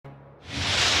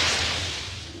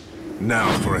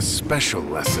Now for a special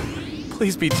lesson.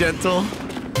 Please be gentle.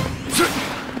 Stick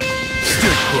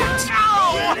put.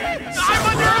 I'm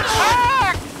under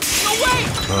attack! No, wait!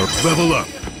 Level up.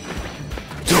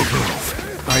 Don't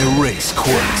move. I erase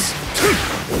quirks.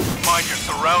 Mind your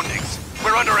surroundings.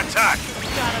 We're under attack.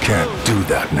 Can't do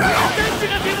that now.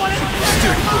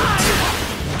 Stick put.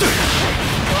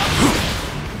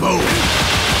 Boom.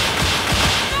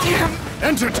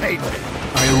 Entertainment.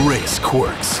 I erase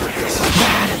quirks.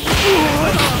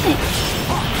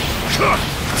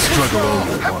 Struggle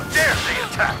only How once. dare they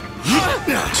attack?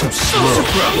 Too slow.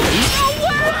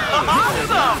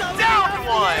 Awesome! Down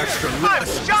one! I'm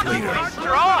shockingly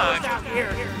strong!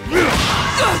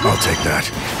 I'll take that.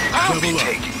 I'll be Level up.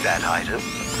 taking that item.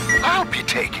 I'll be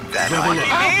taking that Level item. up.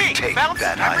 I'll be Me! taking Bounce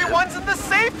that item. everyone's in the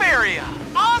safe area!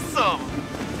 Awesome!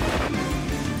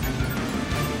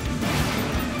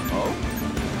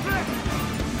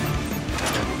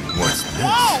 What's this?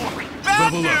 Whoa!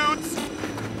 Bad Level up. dudes!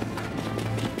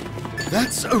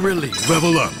 That's a relief.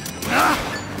 Level up.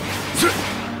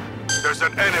 There's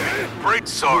an enemy. Great,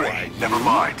 sorry. Never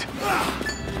mind.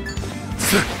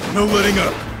 No letting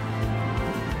up.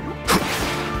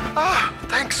 Ah,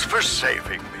 thanks for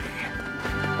saving me.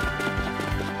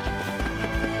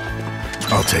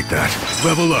 I'll take that.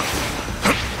 Level up.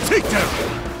 Take down.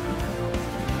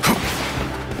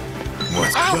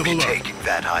 What's I'll be level up? taking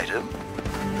that item.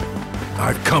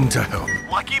 I've come to help.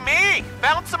 Lucky me!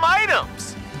 Found some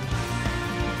items!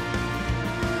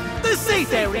 The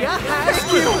safe area has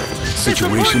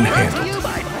Situation handled.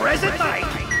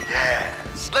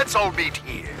 Yes, let's all meet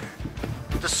here.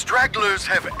 The stragglers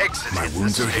have exited. My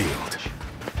wounds the are stage. healed.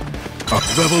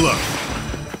 Up, level up.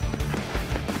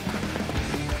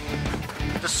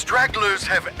 The stragglers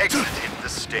have exited the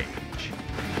stage.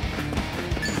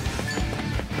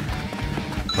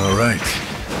 All right.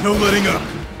 No letting up.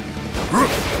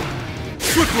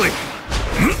 Quickly.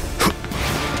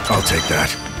 I'll take that.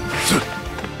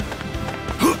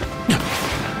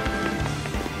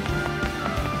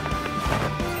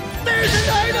 There's an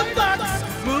item box!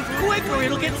 Move quick or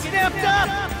it'll get snapped up!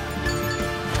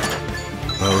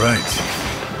 All right.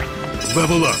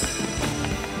 Level up.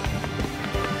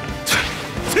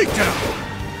 Take down.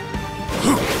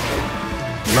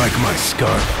 Like my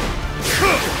scarf.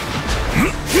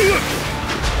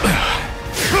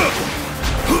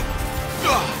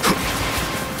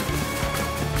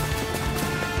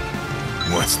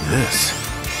 What's this?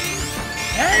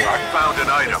 Hey! I found an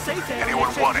item. Safe area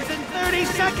Anyone want it? changes in 30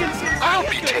 seconds! I'll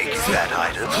be taking that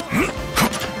item.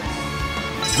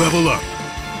 Level up.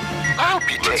 I'll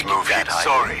be Let's taking move that it. item.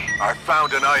 Sorry. I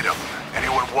found an item.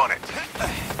 Anyone want it?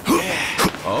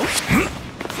 Oh?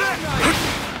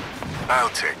 I'll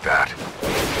take that.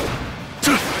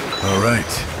 All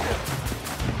right.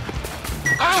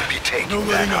 I'll be taking No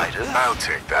that letting up. item. I'll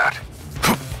take that.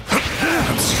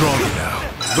 I'm stronger now.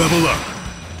 Level up.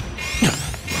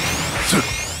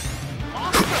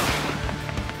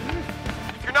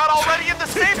 If you're not already in the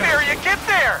safe area, get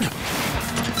there!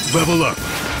 Level up.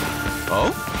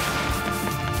 Oh?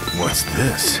 What's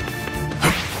this?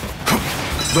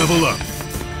 Level up.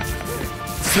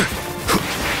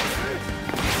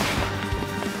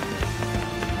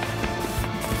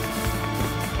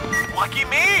 Lucky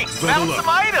me! Level Found up. some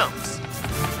items!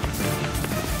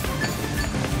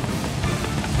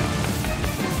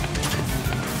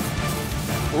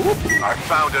 I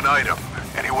found an item.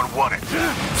 Anyone want it?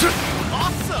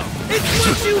 Awesome! It's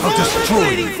what you've I'll all destroy been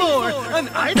waiting you. for! An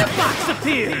item box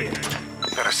appeared!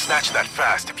 Better snatch that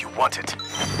fast if you want it.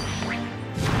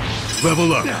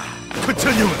 Level up.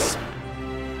 Continuous.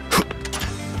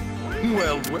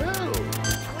 Well.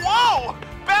 Whoa!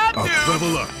 Bad I'll dude!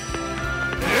 level up.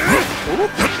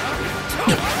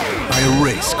 I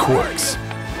erase quirks.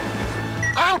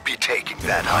 I'll be taking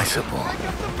that item.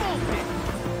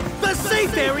 The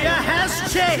safe area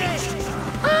has changed!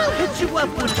 I'll hit you up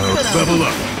with I'll good level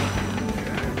up.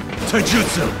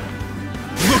 Taijutsu.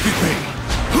 Look at me.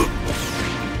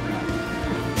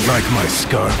 Like my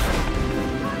scarf.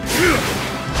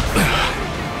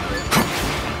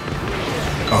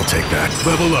 I'll take that.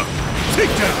 Level up. Take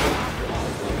down.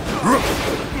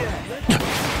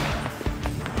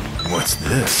 What's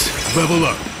this? Level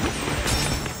up.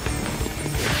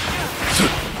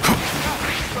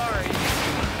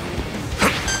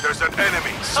 There's an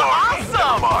enemy. Sorry. Never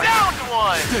Awesome! mind. Downed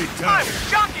one! Stay down. I'm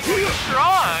shockingly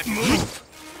strong!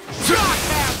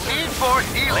 Need for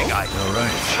healing items. All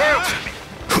right. Share with me.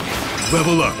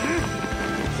 Level up.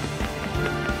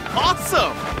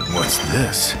 Awesome! What's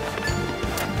this?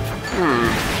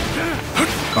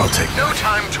 I'll take No that.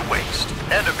 time to waste.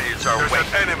 Enemies are There's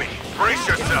waiting. an enemy. Brace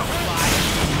yourself.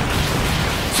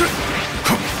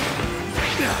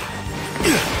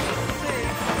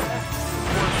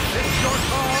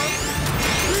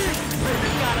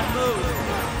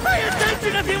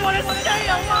 want to stay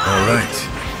alive! All right.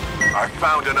 I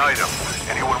found an item.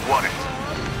 Anyone want it?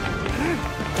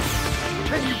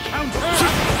 Can you counter?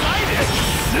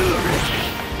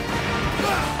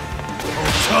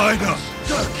 Tied up.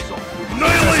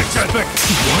 Annihilation.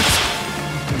 What?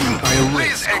 I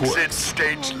Please erase exit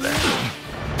stage left.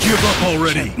 Give up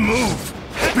already. Move.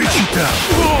 Beat you down.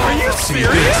 Are you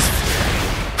serious?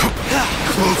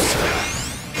 Closer.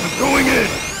 I'm going in.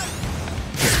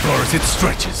 As far as it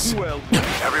stretches. Well,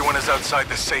 Everyone is outside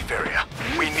the safe area.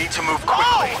 We need to move quickly.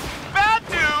 Oh! Bad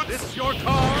dudes! this your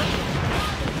car?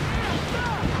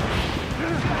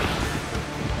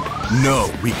 No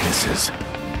weaknesses.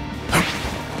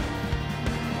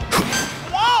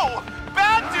 Whoa!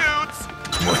 Bad dudes!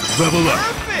 Level up.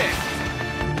 Perfect!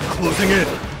 Closing in.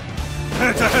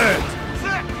 Hand to hand.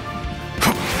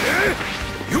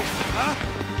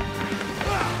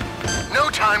 No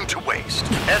time to waste.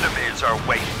 Enemies are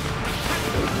waiting.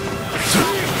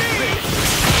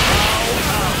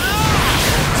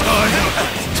 Time up.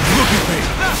 Look at me.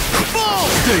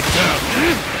 Stay down.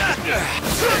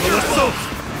 Assault.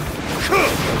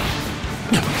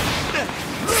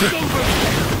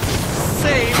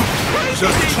 Save!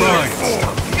 Just try.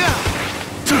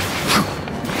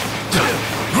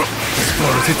 As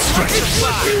far as it stretches.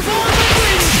 You've all been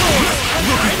waiting for!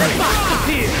 Look at me.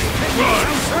 Appear! Run.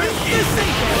 This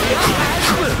safe area has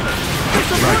moved!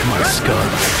 Like my scar.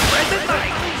 Present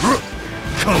night!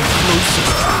 Come closer.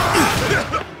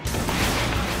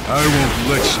 I won't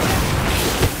let you.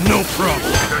 No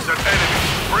problem. There's an enemy.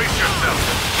 Brace yourself.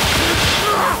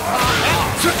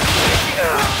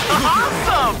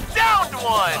 Awesome! Downed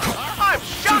one! I'm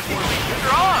shockingly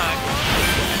strong!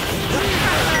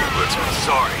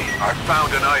 Sorry, I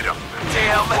found an item.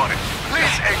 Damn. Want it?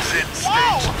 Please exit stage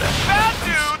Whoa! left. Bad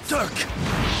dudes! Duck.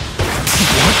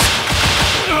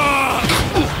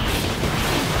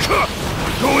 What?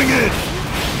 Going in.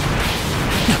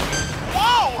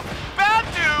 Whoa! Bad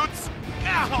dudes!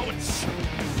 Ouch!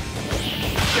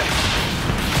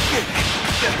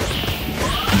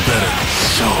 Better.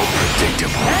 So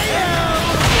predictable.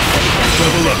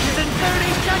 Level up. In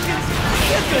 30 seconds!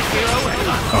 Get good, hero!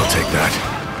 I'll take that.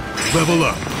 Level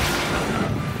up.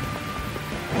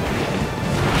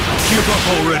 Give up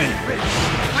already.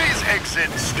 Please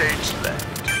exit stage left.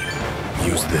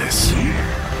 Use this.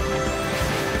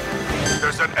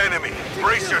 There's an enemy.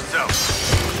 Brace yourself.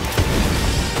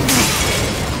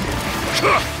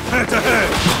 Hand to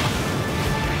hand.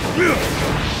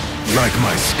 Like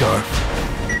my scarf.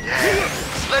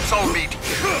 Yes. Let's all meet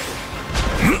here.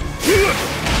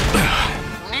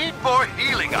 Need more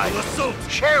healing items.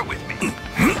 Share with me.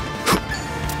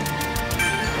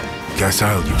 Guess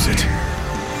I'll use it.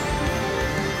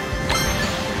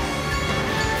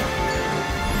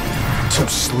 Too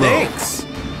slow. Thanks!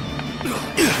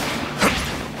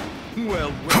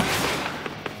 Well,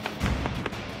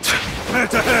 Hand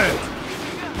to hand.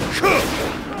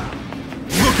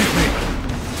 Look at me.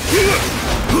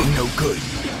 No good.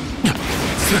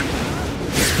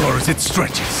 As far as it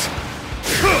stretches.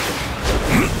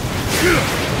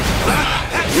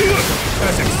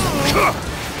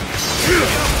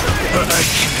 I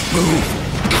can't move.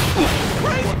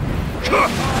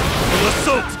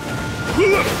 Assault.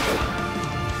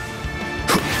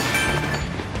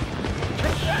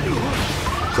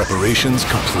 Preparations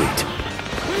complete.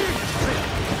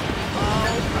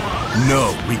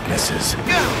 No weaknesses.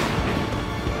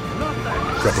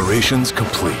 Preparations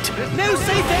complete. no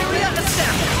safe area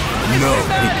established! No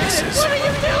weaknesses. What are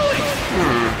you doing?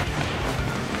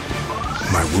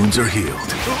 My wounds are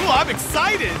healed. Ooh, I'm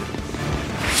excited!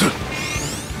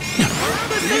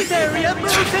 The safe area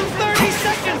moves in 30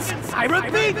 seconds! I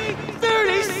repeat,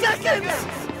 30 seconds!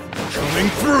 Coming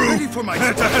through. Ready for my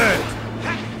hand to hand.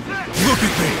 Look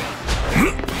at me.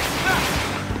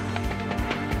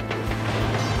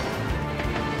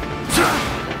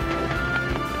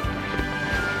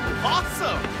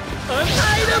 Awesome! An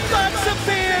item box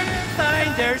appeared!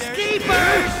 Finders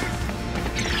keepers!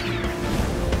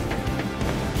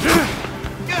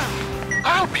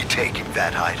 I'll be taking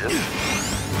that item.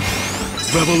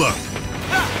 Level up.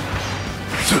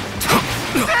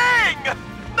 Dang!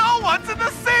 No one's in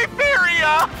the safe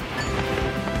area!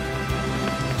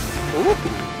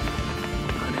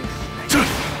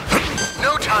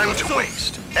 No time to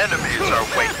waste. Enemies are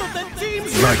waiting. Half of the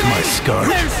team's Like my remain. scarf.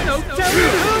 There's no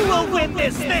telling who will win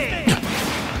this thing!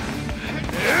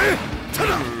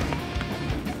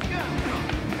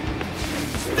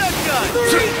 Stun gun!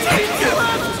 3 teams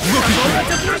left! Look at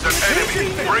me. There's an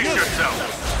enemy. Brace yourself.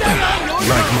 Stay on your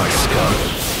Like my scarf.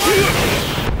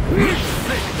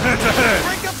 Hand to hand.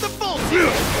 Break up the bull!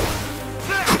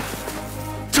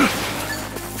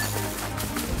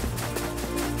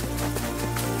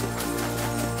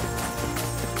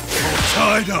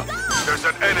 Tied up. There's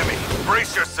an enemy.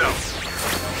 Brace yourself.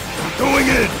 Going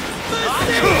in.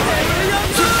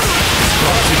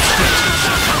 Spartan stretches.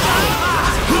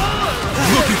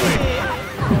 Look at me.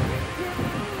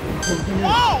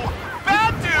 Whoa!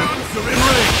 Bad dudes! They're in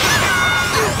range.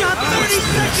 You've got 30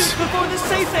 seconds before the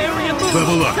safe area moves.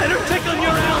 Level up. Better tickle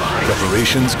your ally.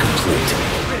 Preparations complete.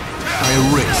 I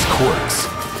erase corks.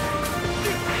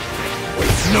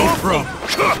 No problem.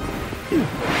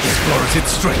 As far as it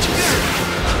stretches.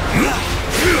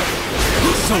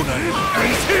 So naive.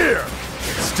 And here.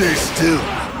 Stay still.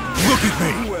 Look at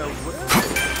me.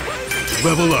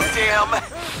 Level up. Damn!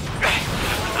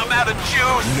 I'm out of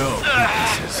juice! No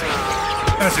weaknesses.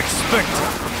 As expected.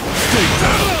 Stay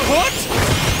down. What?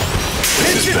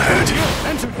 This is bad.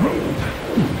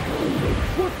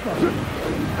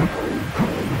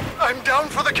 I'm down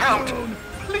for the count.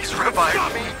 Please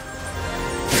revive me.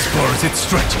 As far as it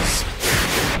stretches.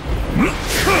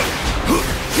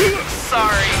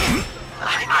 Sorry.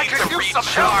 I need to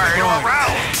recharge. You're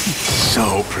around.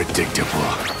 So predictable.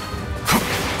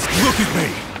 Look at me.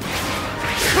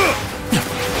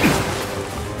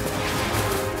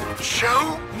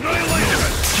 Show?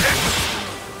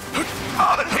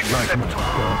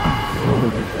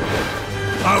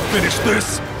 I'll finish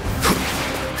this.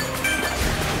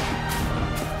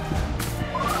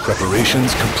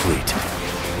 Preparations complete.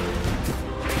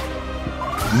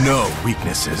 No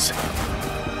weaknesses.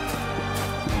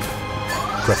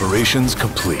 Preparations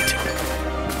complete.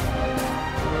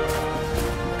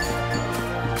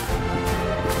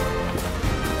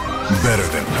 Better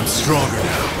than I'm stronger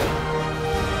now.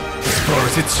 As far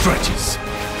as it stretches.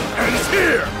 And it's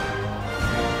here!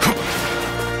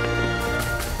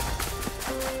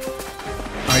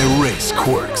 I erase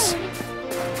quirks.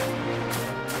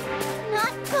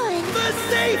 Not good. The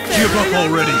safe Give up area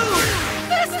already. moves.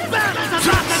 This battle's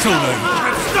about to So go naive.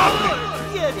 on. Stop me!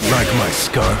 You Like my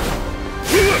scarf.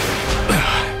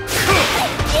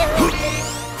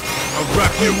 I'll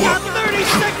wrap you got up. 30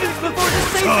 seconds before the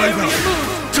safe Tied area up.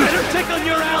 moves. Better tickle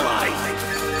your allies.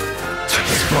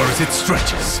 As far as it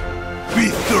stretches. Be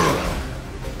thorough.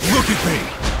 Look at me.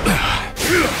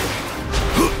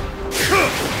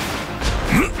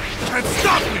 Can't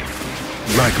stop me.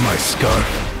 Like my scarf.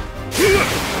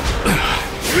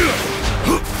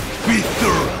 Be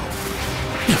thorough.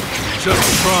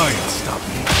 Just try and stop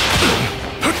me.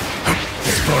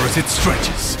 As far as it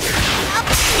stretches.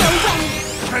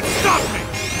 Can't stop me.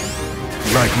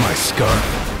 Like my scarf.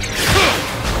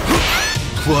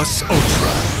 Plus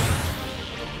Ultra.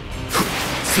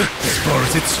 As far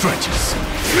as it stretches.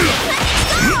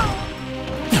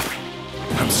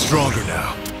 I'm stronger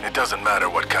now. It doesn't matter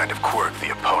what kind of quirk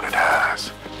the opponent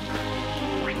has.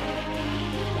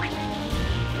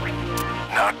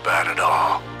 Not bad at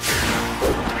all.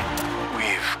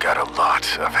 We've got a lot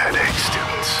of headaches,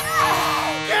 students.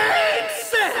 Game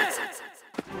set.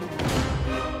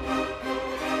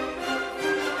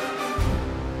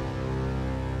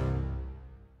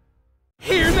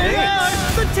 Here they are,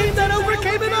 the team that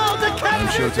overcame it all to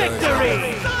capture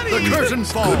victory. The curtain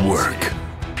falls. Good work.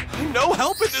 No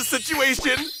help in this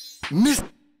situation! Miss.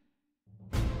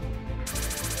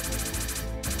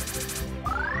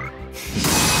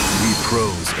 We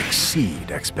pros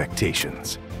exceed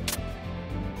expectations.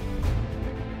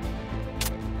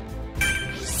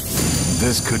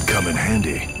 This could come in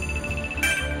handy.